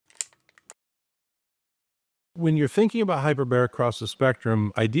When you're thinking about hyperbaric across the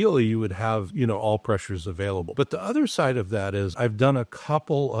spectrum, ideally you would have, all pressures available. But the other side of that is I've done a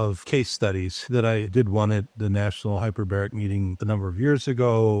couple of case studies that I did one at the National Hyperbaric meeting a number of years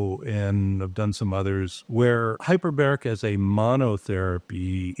ago, and I've done some others where hyperbaric as a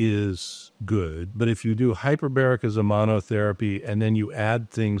monotherapy is good. But if you do hyperbaric as a monotherapy and then you add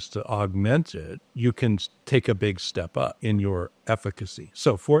things to augment it, you can take a big step up in your efficacy.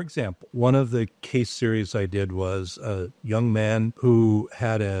 So, for example, one of the case series I did was a young man who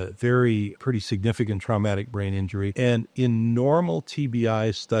had a pretty significant traumatic brain injury. And in normal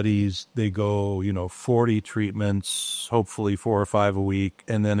TBI studies, they go, 40 treatments, hopefully 4 or 5 a week.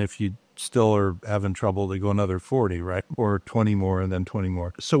 And then if you still are having trouble, they go another 40, right? Or 20 more and then 20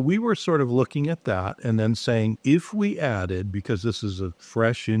 more. So we were sort of looking at that and then saying, if we added, because this is a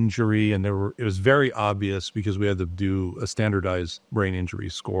fresh injury and it was very obvious because we had to do a standardized brain injury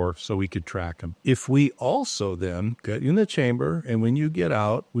score so we could track them. If we also then get in the chamber and when you get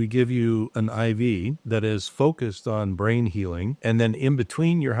out, we give you an IV that is focused on brain healing. And then in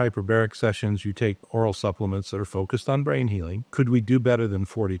between your hyperbaric sessions, you take oral supplements that are focused on brain healing. Could we do better than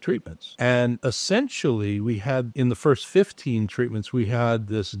 40 treatments? And essentially, we had in the first 15 treatments, we had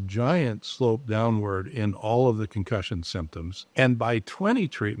this giant slope downward in all of the concussion symptoms. And by 20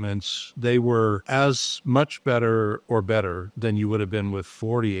 treatments, they were as much better or better than you would have been with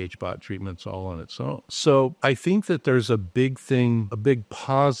 40 HBOT treatments all on its own. So I think that there's a big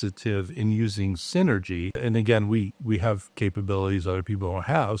positive in using synergy. And again, we have capabilities other people don't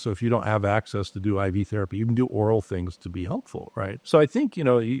have. So if you don't have access to do IV therapy, you can do oral things to be helpful, right? So I think, you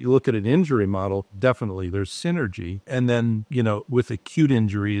look at an injury model, definitely there's synergy. And then, with acute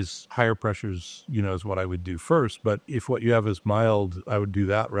injuries, higher pressures, is what I would do first. But if what you have is mild, I would do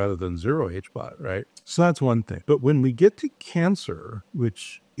that rather than 0 HBOT, right? So that's one thing. But when we get to cancer,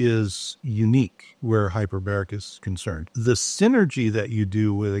 which is unique where hyperbaric is concerned, the synergy that you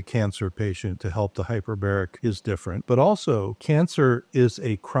do with a cancer patient to help the hyperbaric is different. But also, cancer is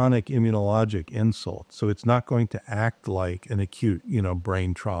a chronic immunologic insult. So it's not going to act like an acute,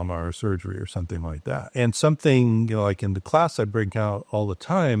 brain trauma or surgery or something like that. And something, like in the class I bring out all the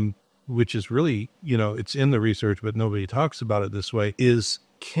time, which is really, it's in the research, but nobody talks about it this way, is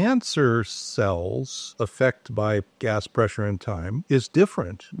cancer cells affected by gas pressure and time is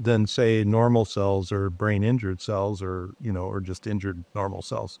different than, say, normal cells or brain injured cells or just injured normal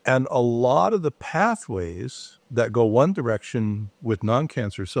cells. And a lot of the pathways that go one direction with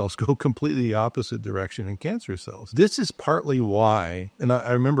non-cancer cells go completely the opposite direction in cancer cells. This is partly why, and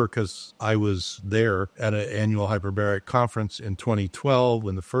I remember because I was there at an annual hyperbaric conference in 2012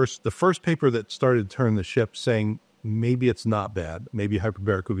 when the first paper that started to turn the ship saying, maybe it's not bad. Maybe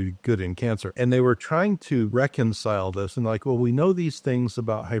hyperbaric would be good in cancer. And they were trying to reconcile this and we know these things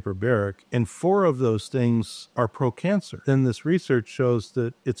about hyperbaric and 4 of those things are pro-cancer. Then this research shows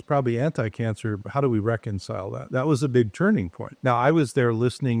that it's probably anti-cancer. How do we reconcile that? That was a big turning point. Now, I was there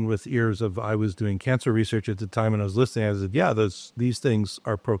listening with ears I was doing cancer research at the time and I was listening. I said, yeah, these things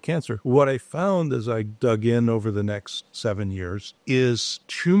are pro-cancer. What I found as I dug in over the next 7 years is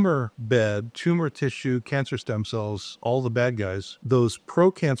tumor bed, tumor tissue, cancer stem cells, all the bad guys, those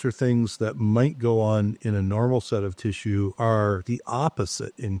pro-cancer things that might go on in a normal set of tissue are the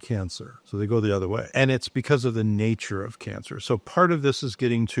opposite in cancer. So they go the other way. And it's because of the nature of cancer. So part of this is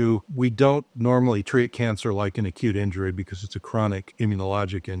getting to, we don't normally treat cancer like an acute injury because it's a chronic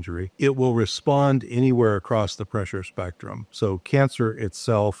immunologic injury. It will respond anywhere across the pressure spectrum. So cancer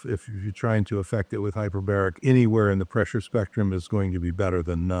itself, if you're trying to affect it with hyperbaric, anywhere in the pressure spectrum is going to be better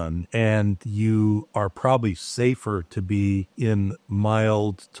than none. And you are probably safer to be in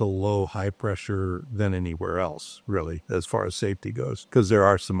mild to low high pressure than anywhere else, really, as far as safety goes, because there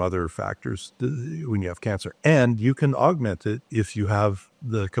are some other factors when you have cancer. And you can augment it if you have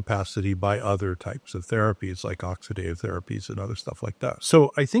the capacity by other types of therapies like oxidative therapies and other stuff like that.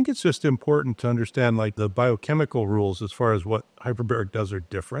 So I think it's just important to understand the biochemical rules as far as what hyperbaric does are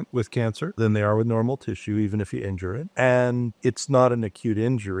different with cancer than they are with normal tissue, even if you injure it. And it's not an acute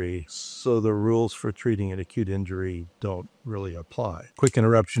injury, so the rules for treating an acute injury don't really apply. Quick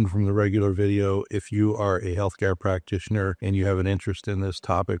interruption from the regular video. If you are a healthcare practitioner and you have an interest in this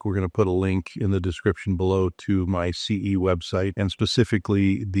topic, we're going to put a link in the description below to my CE website and specifically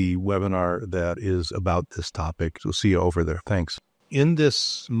the webinar that is about this topic. So see you over there. Thanks. In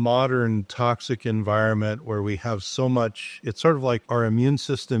this modern toxic environment where we have so much, it's sort of like our immune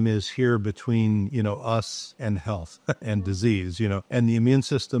system is here between, us and health and disease, and the immune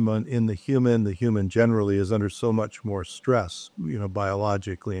system in the human generally is under so much more stress,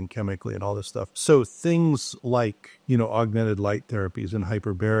 biologically and chemically and all this stuff. So things like, augmented light therapies and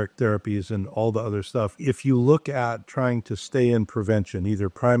hyperbaric therapies and all the other stuff. If you look at trying to stay in prevention, either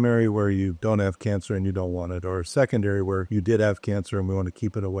primary where you don't have cancer and you don't want it, or secondary where you did have cancer and we want to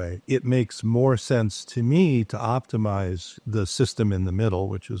keep it away, it makes more sense to me to optimize the system in the middle,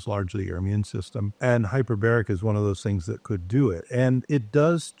 which is largely your immune system. And hyperbaric is one of those things that could do it. And it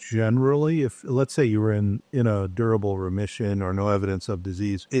does generally, if let's say you were in a durable remission or no evidence of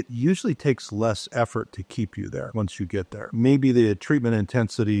disease, it usually takes less effort to keep you there once you get there. Maybe the treatment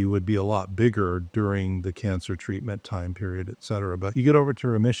intensity would be a lot bigger during the cancer treatment time period, et cetera. But you get over to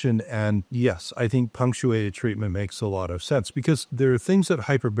remission, and yes, I think punctuated treatment makes a lot of sense because there are things that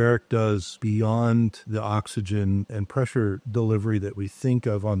hyperbaric does beyond the oxygen and pressure delivery that we think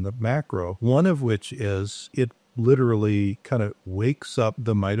of on the macro, one of which is it literally kind of wakes up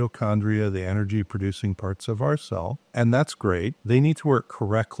the mitochondria, the energy producing parts of our cell. And that's great. They need to work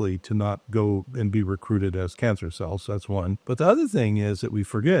correctly to not go and be recruited as cancer cells. That's one. But the other thing is that we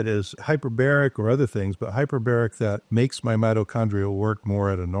forget is hyperbaric or other things, but hyperbaric that makes my mitochondria work more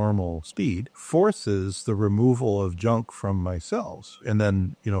at a normal speed forces the removal of junk from my cells. And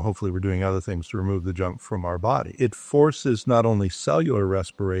then, hopefully we're doing other things to remove the junk from our body. It forces not only cellular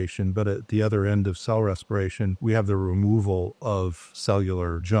respiration, but at the other end of cell respiration, we have the removal of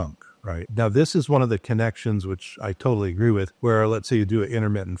cellular junk. Right. Now, this is one of the connections, which I totally agree with, where let's say you do an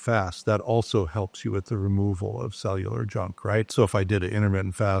intermittent fast, that also helps you with the removal of cellular junk, right? So if I did an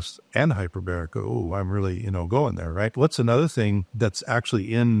intermittent fast and hyperbaric, I'm really, going there, right? What's another thing that's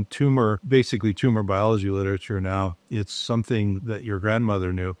actually in basically tumor biology literature now? It's something that your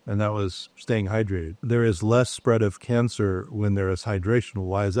grandmother knew, and that was staying hydrated. There is less spread of cancer when there is hydration.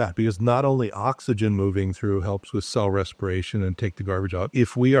 Why is that? Because not only oxygen moving through helps with cell respiration and take the garbage out.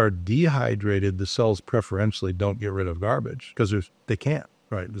 If we are dehydrated, the cells preferentially don't get rid of garbage because they can't.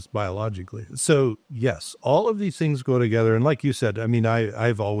 Right, just biologically. So yes, all of these things go together. And like you said,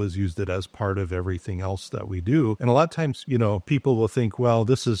 I've always used it as part of everything else that we do. And a lot of times, people will think, well,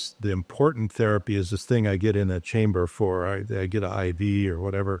 this is the important therapy is this thing I get in a chamber for, I get an IV or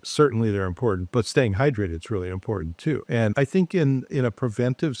whatever. Certainly they're important, but staying hydrated is really important too. And I think in a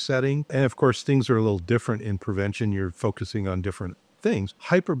preventive setting, and of course, things are a little different in prevention. You're focusing on different things.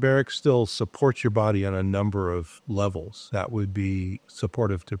 Hyperbaric still supports your body on a number of levels that would be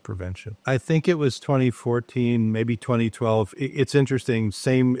supportive to prevention. I think it was 2014, maybe 2012. It's interesting,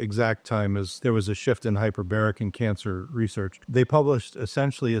 same exact time as there was a shift in hyperbaric in cancer research. They published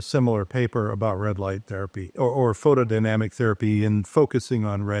essentially a similar paper about red light therapy or photodynamic therapy and focusing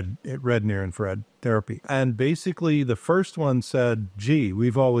on red near infrared therapy. And basically the first one said, gee,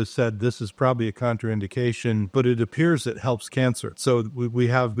 we've always said this is probably a contraindication, but it appears it helps cancer. So we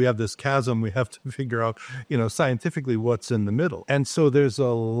have this chasm. We have to figure out, scientifically what's in the middle. And so there's a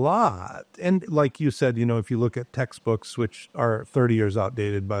lot. And like you said, if you look at textbooks, which are 30 years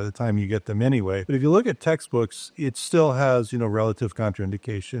outdated by the time you get them anyway, but if you look at textbooks, it still has, relative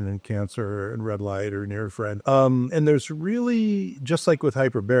contraindication in cancer and red light or near infrared. And there's really, just like with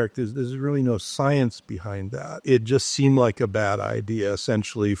hyperbaric, there's really no science behind that. It just seemed like a bad idea,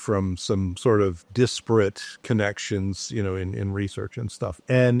 essentially from some sort of disparate connections, in research and stuff.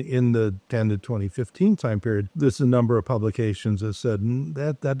 And in the 10 to 2015 time period, there's a number of publications that said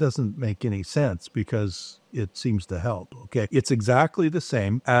that doesn't make any sense because it seems to help. Okay. It's exactly the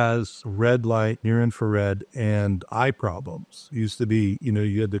same as red light, near infrared, and eye problems. It used to be,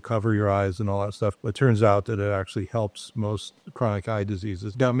 you had to cover your eyes and all that stuff. But it turns out that it actually helps most chronic eye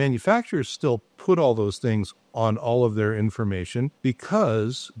diseases. Now, manufacturers still put all those things on all of their information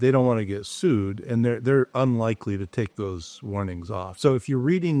because they don't want to get sued, and they're unlikely to take those warnings off. So if you're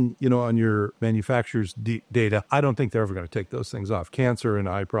reading, on your manufacturer's data, I don't think they're ever going to take those things off. Cancer and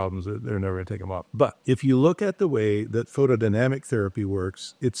eye problems, they're never going to take them off. But if you look at the way that photodynamic therapy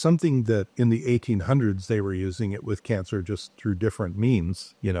works, it's something that in the 1800s they were using it with cancer just through different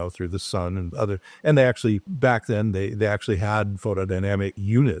means, through the sun and other. And they actually, back then, they actually had photodynamic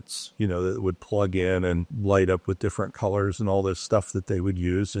units, that would plug in and light up with different colors and all this stuff that they would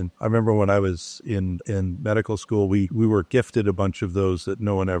use. And I remember when I was in medical school, we were gifted a bunch of those that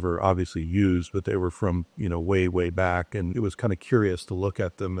no one ever obviously used, but they were from, way back. And it was kind of curious to look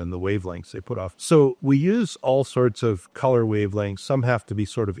at them and the wavelengths they put off. So we use all sorts of color wavelengths. Some have to be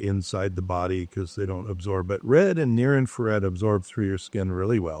sort of inside the body because they don't absorb. But red and near infrared absorb through your skin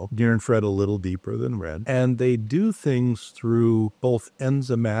really well. Near infrared a little deeper than red. And they do things through both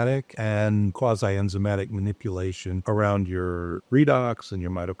enzymatic and quasi-enzymatic manipulation manipulation around your redox and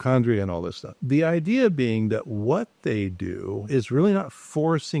your mitochondria and all this stuff. The idea being that what they do is really not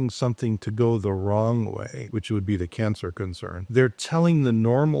forcing something to go the wrong way, which would be the cancer concern. They're telling the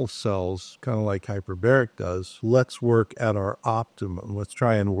normal cells, kind of like hyperbaric does, let's work at our optimum. Let's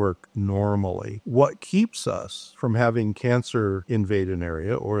try and work normally. What keeps us from having cancer invade an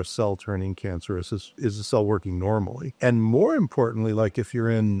area or a cell turning cancerous is a cell working normally. And more importantly, like if you're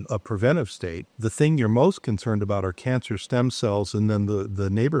in a preventive state, the thing you're most concerned about are cancer stem cells and then the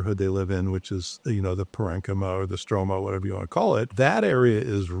neighborhood they live in, which is, the parenchyma or the stroma, whatever you want to call it. That area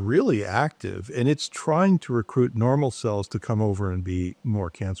is really active and it's trying to recruit normal cells to come over and be more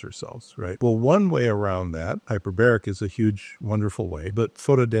cancer cells, right? Well, one way around that, hyperbaric is a huge, wonderful way, but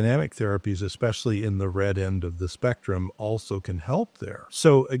photodynamic therapies, especially in the red end of the spectrum, also can help there.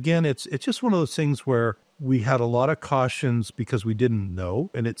 So again, it's just one of those things where we had a lot of cautions because we didn't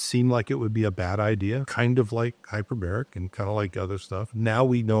know, and it seemed like it would be a bad idea, kind of like hyperbaric and kind of like other stuff. Now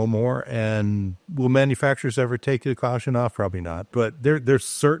we know more, and will manufacturers ever take the caution off? Probably not. But there's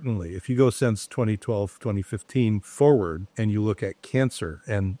certainly, if you go since 2012, 2015 forward, and you look at cancer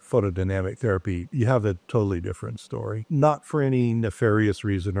and photodynamic therapy, you have a totally different story. Not for any nefarious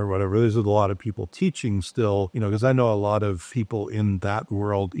reason or whatever. There's a lot of people teaching still, because I know a lot of people in that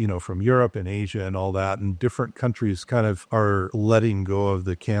world, from Europe and Asia and all that, and different countries kind of are letting go of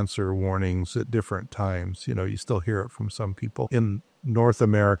the cancer warnings at different times. You still hear it from some people. In North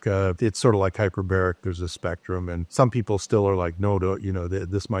America, it's sort of like hyperbaric. There's a spectrum, and some people still are like, no,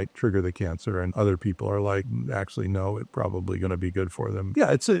 this might trigger the cancer, and other people are like, actually, no, it's probably going to be good for them.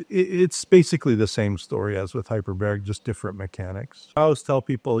 Yeah, it's basically the same story as with hyperbaric, just different mechanics. I always tell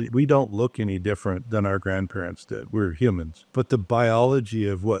people we don't look any different than our grandparents did. We're humans, but the biology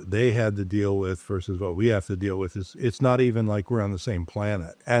of what they had to deal with versus what we have to deal with it's not even like we're on the same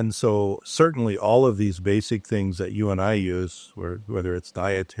planet. And so certainly all of these basic things that you and I use, whether it's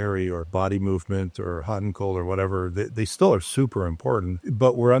dietary or body movement or hot and cold or whatever, they still are super important,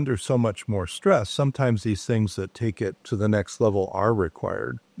 but we're under so much more stress. Sometimes these things that take it to the next level are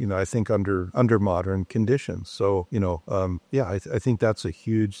required, I think under modern conditions. So, I think that's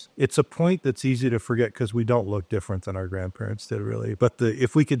it's a point that's easy to forget because we don't look different than our grandparents did, really. But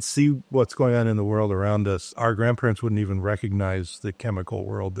if we could see what's going on in the world around us, our grandparents wouldn't even recognize the chemical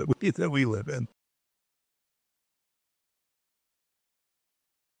world that we live in.